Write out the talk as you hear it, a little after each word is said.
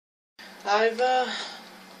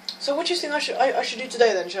So what do you think I should do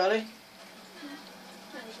today then, Charlie?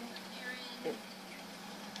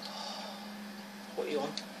 What do you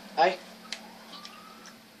want? Eh?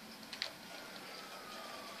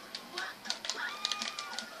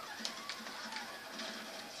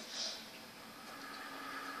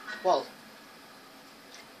 Well,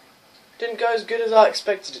 didn't go as good as I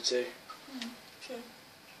expected it to. True.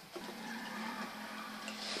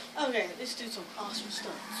 Okay, let's do some awesome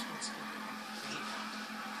stunts.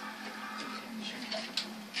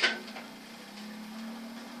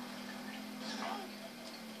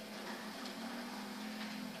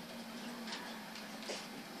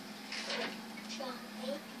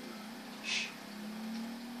 Shh.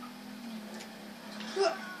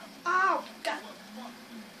 Ow! God.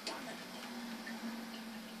 Damn it.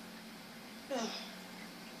 Ugh.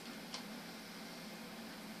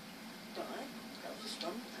 Die. That was a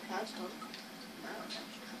stunt. A bad stunt. Now it's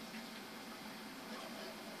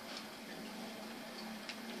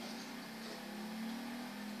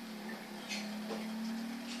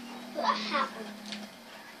What happened?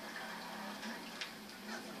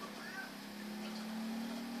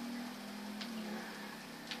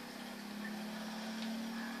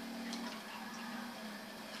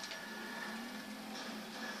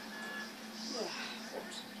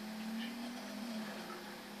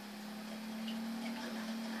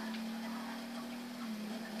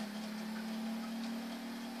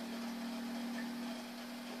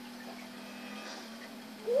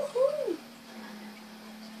 woohoo!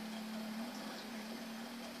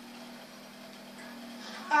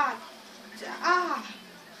 Ah! Ah!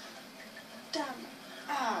 Damn it.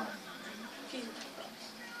 Ow. Jesus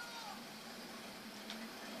Christ.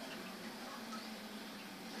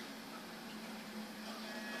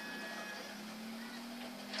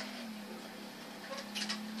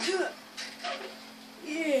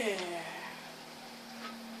 Yeah.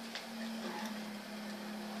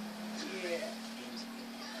 Yeah.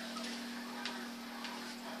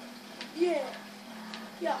 Yeah.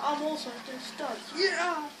 Yeah, I'm also doing stunts.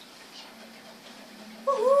 Yeah.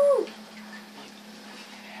 Woohoo!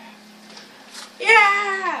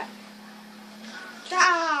 Yeah!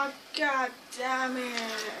 Ah, God damn it.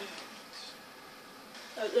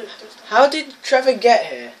 Look, this time. How did Trevor get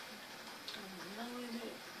here? No idea.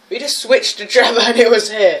 We just switched to Trevor and it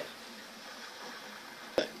was here.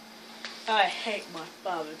 I hate my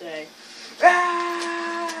Father Day.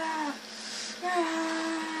 Ah!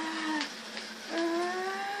 Ah!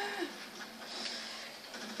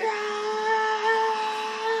 Ah! Ah!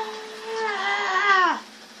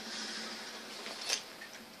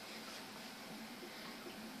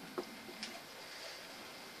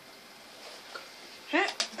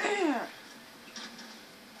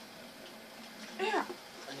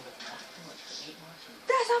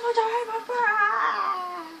 That's how much I hate my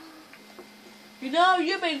Father. You know,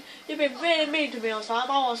 you've been really mean to me on time.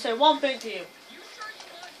 I want to say one thing to you.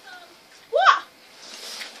 What?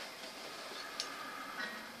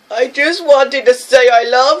 I just wanted to say I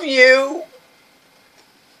love you.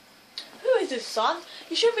 Who is this son?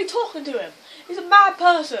 You shouldn't be talking to him. He's a mad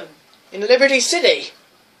person. In Liberty City.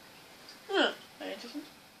 Very interesting.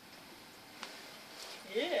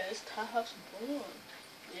 Yeah, let's have some fun.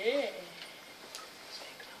 Yeah.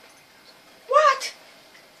 What?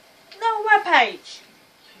 No webpage.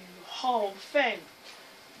 You whole thing.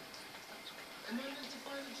 Am I meant to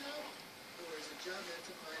find a job? Or is a job meant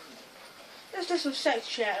to find me? Let's do some sex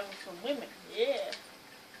chatting with some women. Yeah.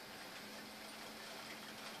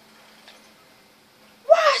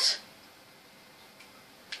 What?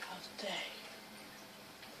 How's the day?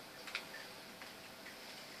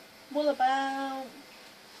 What about?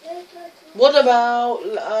 What about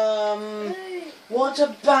what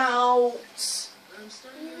about I'm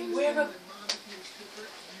starting to think Where that a- Mom became super and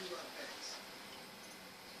you love pets.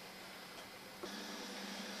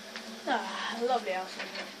 Ah, lovely house.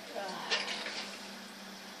 Ah.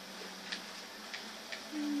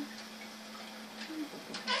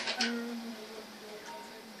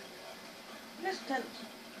 Let's tense.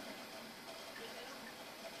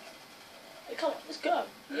 Hey, come on, let's go.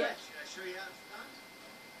 Yeah. Should I show you how it's done?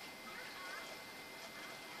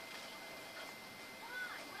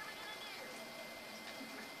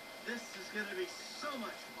 This is gonna be so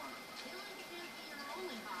much fun. Killing can't be your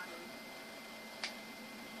only hobby.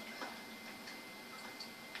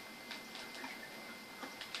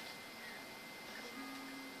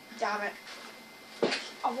 Damn it.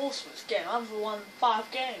 I've also this game. I've won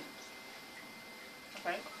 5 games. I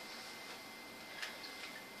think.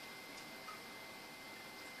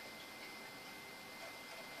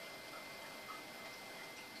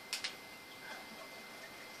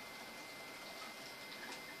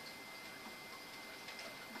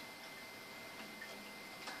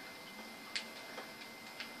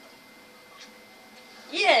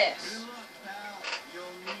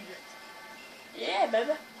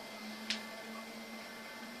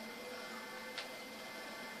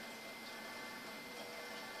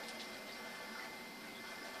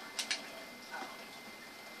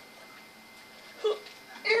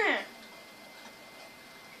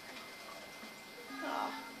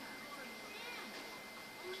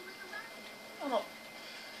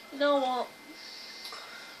 know what?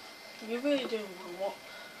 You really do what?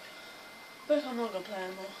 But I'm not gonna play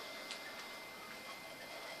anymore.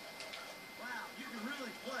 Wow, you can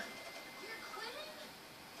really play. You're quitting?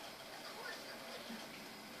 Of course I'm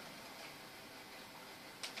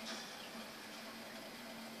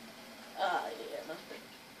Yeah, nothing.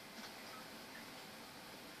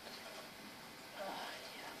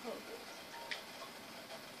 Yeah, oh good.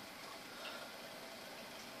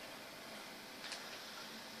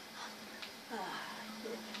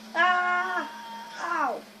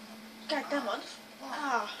 Ow! God damn it.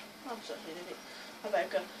 I'm such an idiot. I better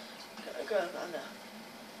go under.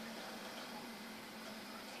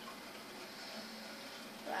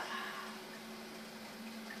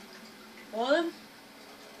 Want him?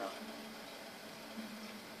 No.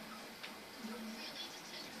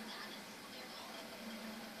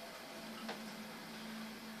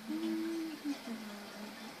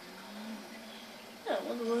 Yeah, I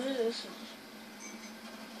wonder what it is.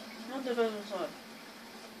 Not the first time.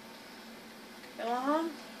 Am I home?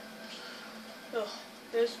 Oh,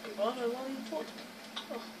 there's people I don't want to even talk to me.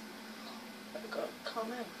 Oh, better go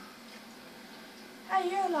come in. Hey,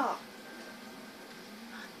 you lot.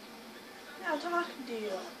 Now I'm talking to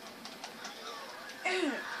you.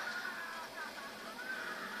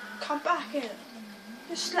 Come back in.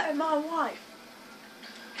 You slept with my wife.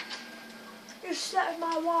 You slept with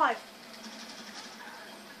my wife.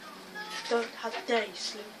 Don't have a day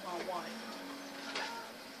sleep with my wife.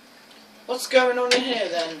 What's going on in here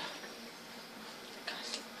then? Can't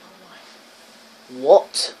sleep with my wife.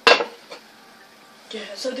 What?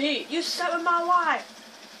 Yeah, so you slept with my wife.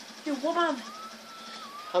 You woman.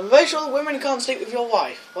 I'm very sure that women can't sleep with your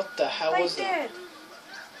wife. What the hell They was that? did.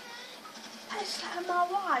 They slept with my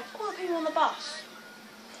wife. All the people on the bus.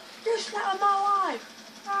 You slept with my wife.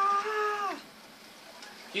 Ah.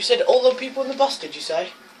 You said all the people on the bus, did you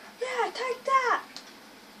say? Yeah, take that.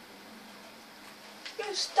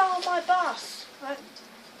 You stole my bus. Right?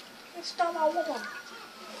 You stole my woman.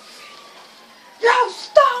 You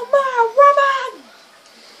stole my woman!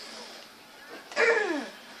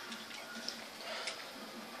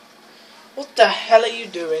 What the hell are you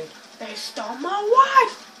doing? They stole my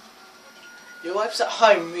wife! Your wife's at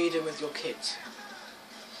home reading with your kids.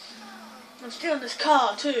 I'm still in this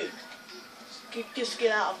car too. Just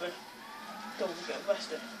get out of it. Don't want to get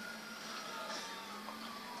arrested.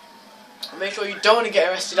 Make sure you don't want to get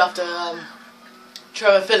arrested after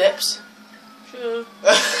Trevor Phillips. Sure.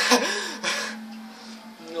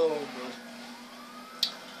 No good.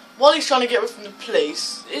 While he's trying to get away from the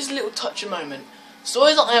police, here's a little touching moment.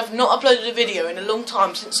 Stories that I have not uploaded a video in a long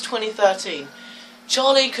time, since 2013.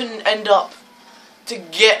 Charlie couldn't end up to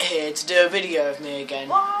get here to do a video of me again.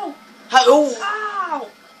 Whoa! Oh! Ow!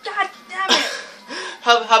 God damn it!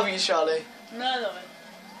 How have you, Charlie? None of it.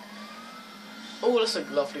 Oh, that's a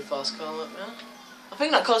lovely fast car, look, man. I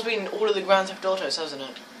think that car's been in all of the Grand Theft Autos, hasn't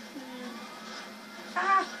it?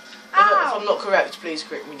 Ah! If Ow! I'm not correct, please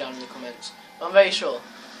correct me down in the comments. I'm very sure.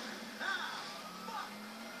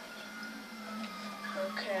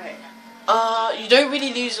 Okay. You don't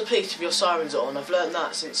really lose the police if your sirens are on. I've learned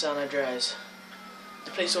that since San Andreas.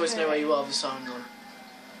 The police always know where you are with the siren on.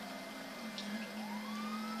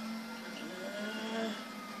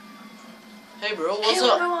 Hey bro, what's Kill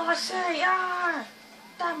up? me while I say,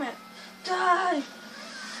 damn it. Die!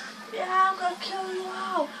 Yeah, I'm gonna kill you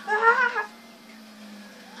all!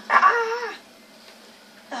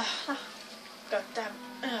 God damn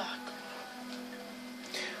it.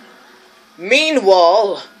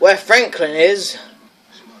 Meanwhile, where Franklin is...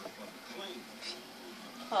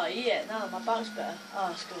 Oh yeah, now my back's better. Oh,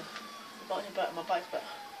 that's good. My back's better, my back's better.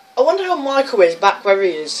 I wonder how Michael is back where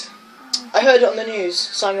he is. I heard it on the news,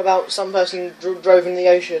 something about some person drove in the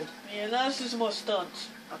ocean. Yeah, that's just more stunts.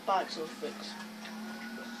 My back's all fixed.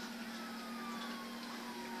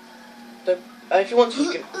 So, if you want to,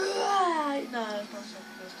 you can... No, that's not so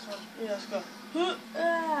good. Yeah, let's go.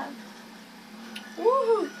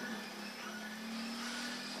 Woohoo!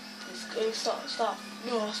 Let's go, stop.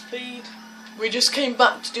 No, speed. We just came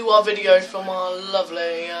back to do our video from our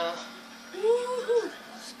lovely, Woohoo!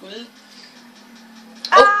 school.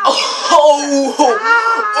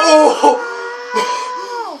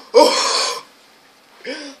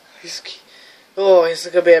 It's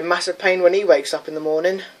going to be a massive pain when he wakes up in the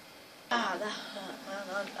morning. That hurt,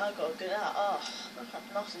 man. I got to get out. Oh, look at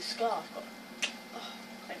that nasty scar I've got. Oh,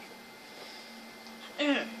 thank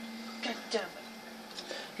you. God damn it.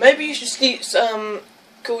 Maybe you should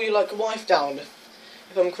call you like a wife down,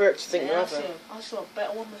 if I'm correct to think you have it. I saw a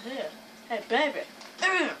better woman here. Hey, baby.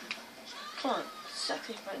 Come on,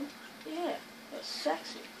 sexy friend. Yeah, you're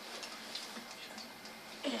sexy.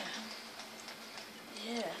 Yeah.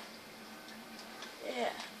 Yeah. Yeah.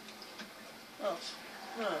 Oh.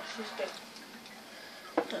 No, she's big.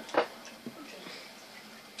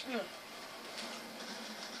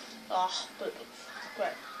 Ah, but great.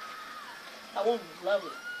 That woman was lovely.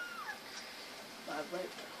 I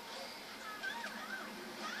raped her.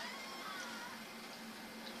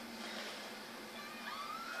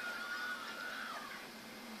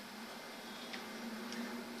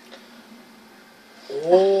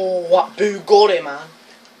 Oh, what Bugatti, man.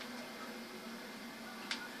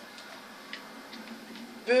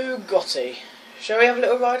 Bugatti. Shall we have a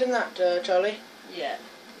little ride in that, Charlie? Yeah,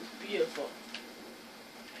 it's beautiful.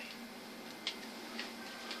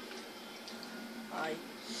 I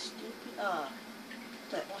stupid.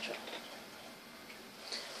 Don't watch it.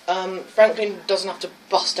 Franklin doesn't have to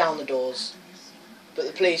bust down the doors. But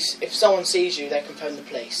the police, if someone sees you, they can phone the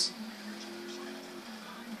police.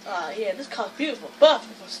 Yeah, this car's beautiful.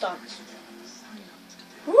 Perfect for stunts.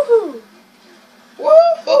 Woohoo!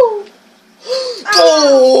 Woohoo!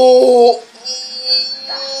 Oh!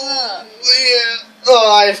 That hurt. Yeah.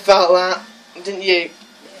 Oh, I felt that. Didn't you?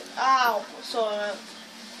 Ow! Sorry, man.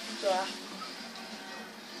 Sorry.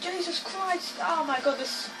 Jesus Christ! Oh my God,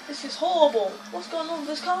 this is horrible. What's going on with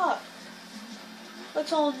this car? Like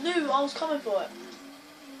someone knew I was coming for it.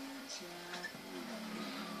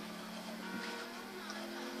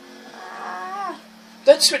 Ah.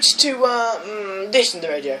 Let's switch to this in the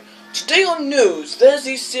radio. Today on news, there's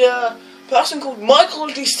this person called Michael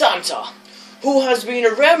DeSanta who has been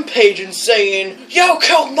a rampaging saying, "You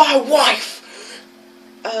killed my wife."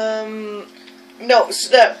 No,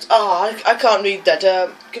 slept. I can't read that.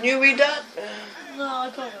 Can you read that? No, I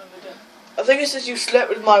can't remember that. I think it says you slept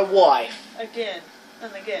with my wife. Again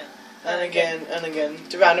and again And again and again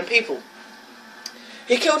to random people.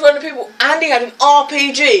 He killed random people and he had an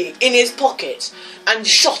RPG in his pocket and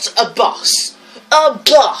shot a bus. A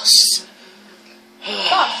bus!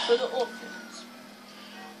 But for the orphans.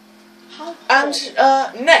 How And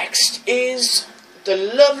horrible. next is the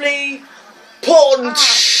lovely porn.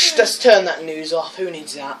 Let's turn that news off. Who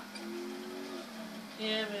needs that?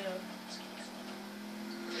 Yeah, man.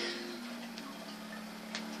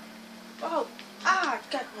 Oh, god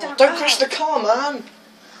damn. Don't crash the car, man.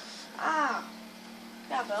 Yeah,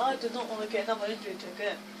 but I did not want to get another injury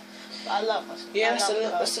again. But I love myself. Yeah, I love her.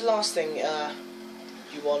 that's the last thing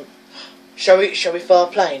you want. Shall we fly a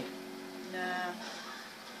plane? Nah.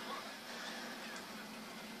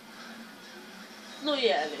 Not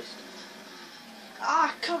yet, at least.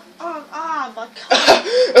 Come on. My car.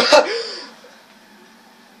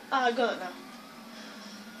 I got it now.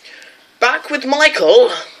 Back with Michael.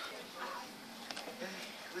 Hey,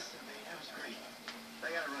 listen to me. That was great. I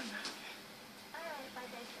gotta run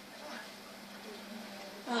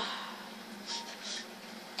now.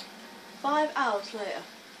 5 hours later.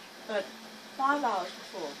 5 hours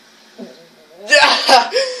before. 5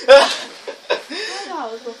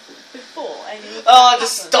 hours before anything Oh,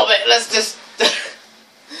 just happened. stop it. Let's just.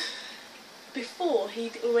 Before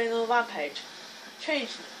he went on a rampage. Change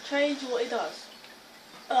what he does.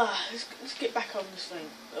 Let's get back on this thing.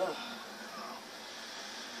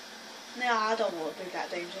 Now I don't want to be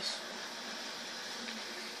that dangerous.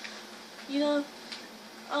 You know,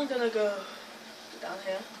 I'm gonna go down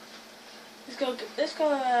here. Let's go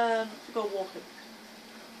walking.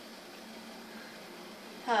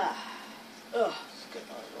 Let's get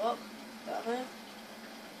my walk down here.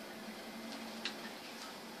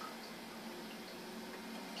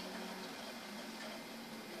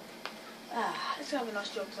 Let's have a nice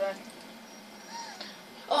jog today.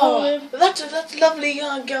 Oh, that's lovely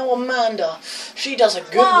young girl Amanda. She does a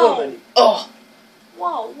good Wow. woman. Oh,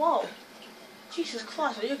 Whoa. Jesus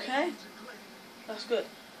Christ, are you okay? That's good.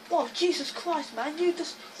 Whoa, Jesus Christ, man, you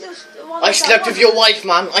just I slept with your wife,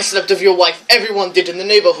 man. I slept with your wife. Everyone did in the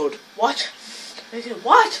neighborhood. What? They did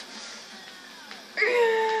what?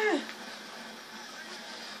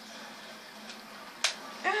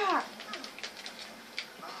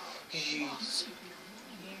 Jeez.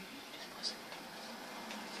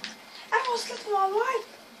 Everyone slept with my wife.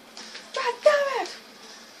 God damn it!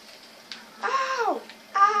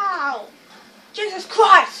 Ow! Jesus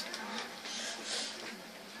Christ!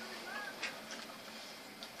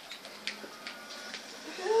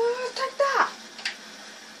 Take that!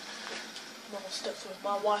 No one slept with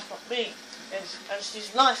my wife like me, and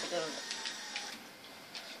she's nicer than it.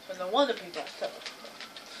 So no wonder people slept with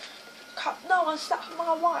her. No one slept with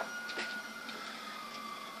my wife.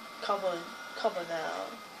 Come on now.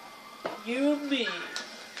 You and me.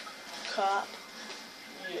 Cop.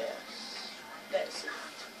 Yes. That's it.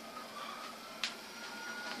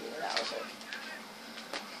 Yeah, that was it.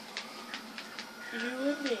 You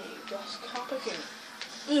and me just can't begin.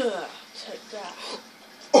 Ugh, take that.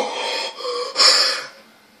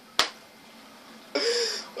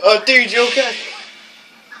 Oh, dude, you okay?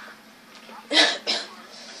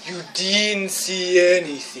 You didn't see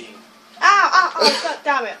anything. Ow, god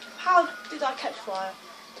damn it. How did I catch fire?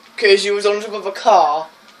 Because you was on top of a car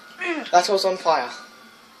that was on fire.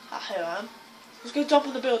 Ah, here I am. Let's go jump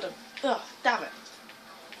on the building. Ugh, damn it.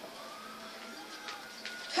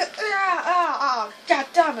 God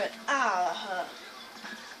damn it. That hurt.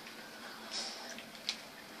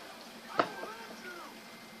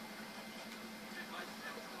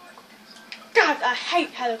 God, I hate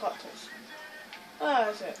helicopters. Where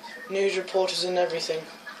is it? News reporters and everything.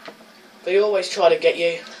 They always try to get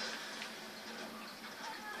you.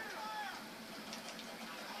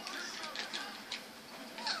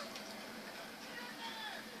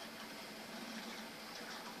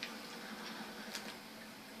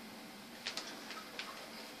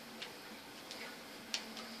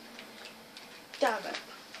 Damn it.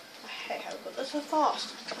 I hate helicopters. They're so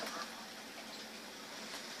fast.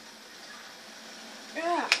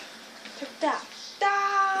 Yeah. Take that.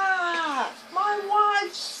 My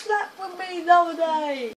wife slept with me the other day.